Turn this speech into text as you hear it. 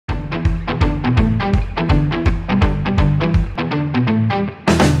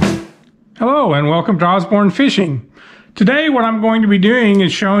Hello and welcome to Osborn Fishing. Today what I'm going to be doing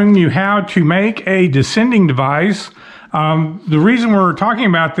is showing you how to make a descending device. The reason we're talking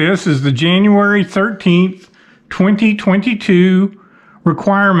about this is the January 13th, 2022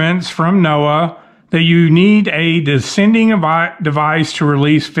 requirements from NOAA that you need a descending device to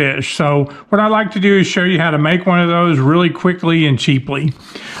release fish. So what I like to do is show you how to make one of those really quickly and cheaply.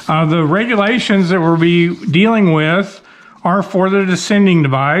 The regulations that we'll be dealing with are for the descending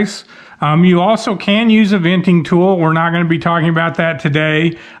device. You also can use a venting tool. We're not going to be talking about that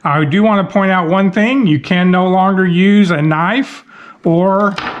today. I do want to point out one thing. You can no longer use a knife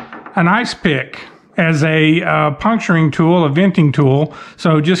or an ice pick as a puncturing tool, a venting tool.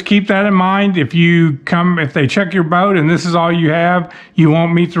 So just keep that in mind. If they check your boat and this is all you have, you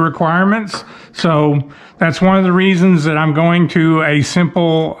won't meet the requirements. So that's one of the reasons that I'm going to a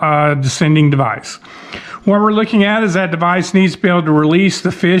simple descending device. What we're looking at is that device needs to be able to release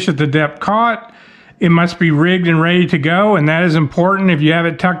the fish at the depth caught. It must be rigged and ready to go, and that is important. If you have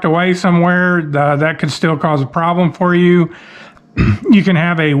it tucked away somewhere, that could still cause a problem for you. You can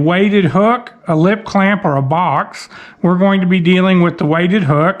have a weighted hook, a lip clamp, or a box. We're going to be dealing with the weighted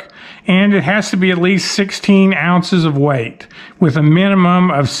hook, and it has to be at least 16 ounces of weight with a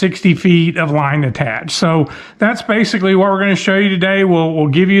minimum of 60 feet of line attached. So that's basically what we're going to show you today. We'll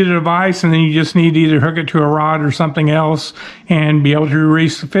give you the device, and then you just need to either hook it to a rod or something else and be able to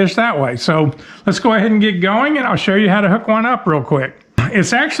release the fish that way. So let's go ahead and get going, and I'll show you how to hook one up real quick.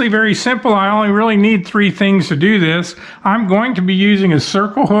 It's actually very simple. I only really need three things to do this. I'm going to be using a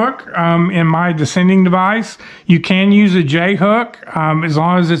circle hook in my descending device. You can use a J hook as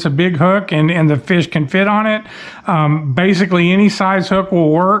long as it's a big hook and the fish can fit on it. Basically any size hook will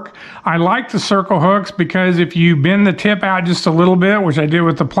work. I like the circle hooks because if you bend the tip out just a little bit, which I did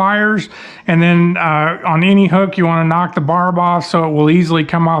with the pliers, and then on any hook you want to knock the barb off so it will easily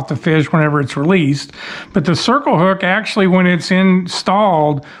come off the fish whenever it's released. But the circle hook actually, when it's installed,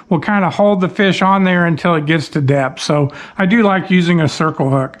 will kind of hold the fish on there until it gets to depth. So I do like using a circle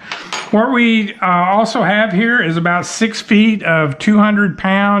hook. What we also have here is about 6 feet of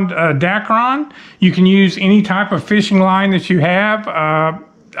 200-pound Dacron. You can use any type of fishing line that you have.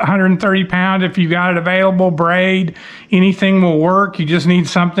 130 pound if you got it available, braid, anything will work. You just need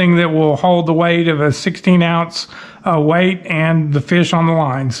something that will hold the weight of a 16-ounce weight and the fish on the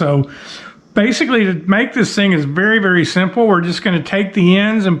line. So basically, to make this thing is very, very simple. We're just going to take the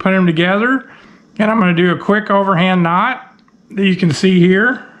ends and put them together. And I'm going to do a quick overhand knot that you can see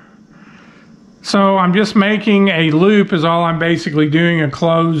here. So I'm just making a loop is all I'm basically doing, a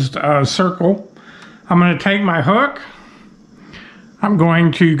closed circle. I'm going to take my hook. I'm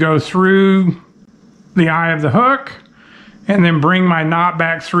going to go through the eye of the hook and then bring my knot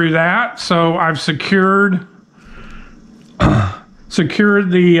back through that. So I've secured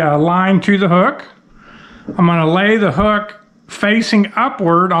the line to the hook. I'm going to lay the hook facing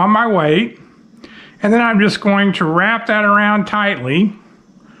upward on my weight, and then I'm just going to wrap that around tightly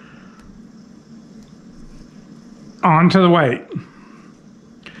onto the weight.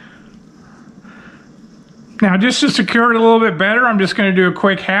 Now, just to secure it a little bit better, I'm just going to do a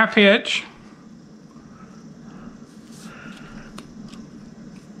quick half hitch,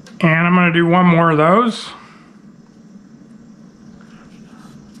 and I'm going to do one more of those.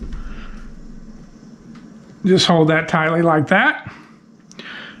 Just hold that tightly like that.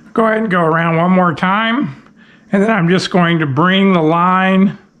 Go ahead and go around one more time. And then I'm just going to bring the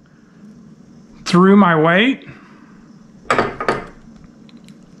line through my weight.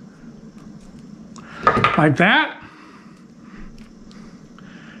 Like that.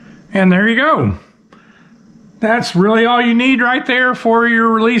 And there you go. That's really all you need right there for your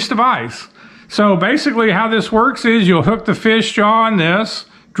release device. So basically how this works is you'll hook the fish jaw on this,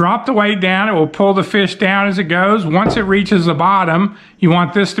 drop the weight down, it will pull the fish down as it goes. Once it reaches the bottom, you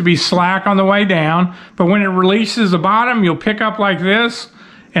want this to be slack on the way down, but when it releases the bottom, you'll pick up like this,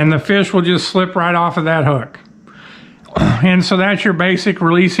 and the fish will just slip right off of that hook. And so that's your basic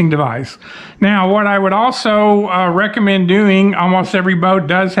releasing device. Now, what I would also recommend doing, almost every boat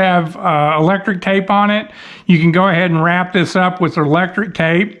does have electric tape on it. You can go ahead and wrap this up with electric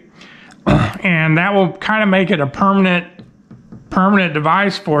tape, and that will kind of make it a permanent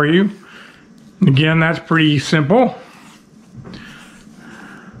device for you. Again, that's pretty simple.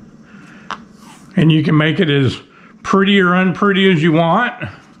 And you can make it as pretty or unpretty as you want.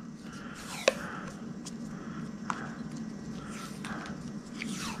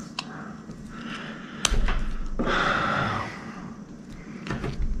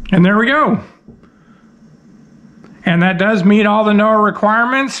 And there we go. And that does meet all the NOAA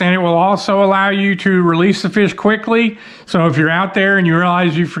requirements, and it will also allow you to release the fish quickly. So if you're out there and you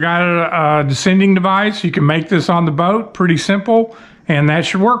realize you forgot a descending device, you can make this on the boat. Pretty simple, and that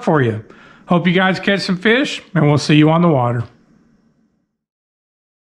should work for you. Hope you guys catch some fish, and we'll see you on the water.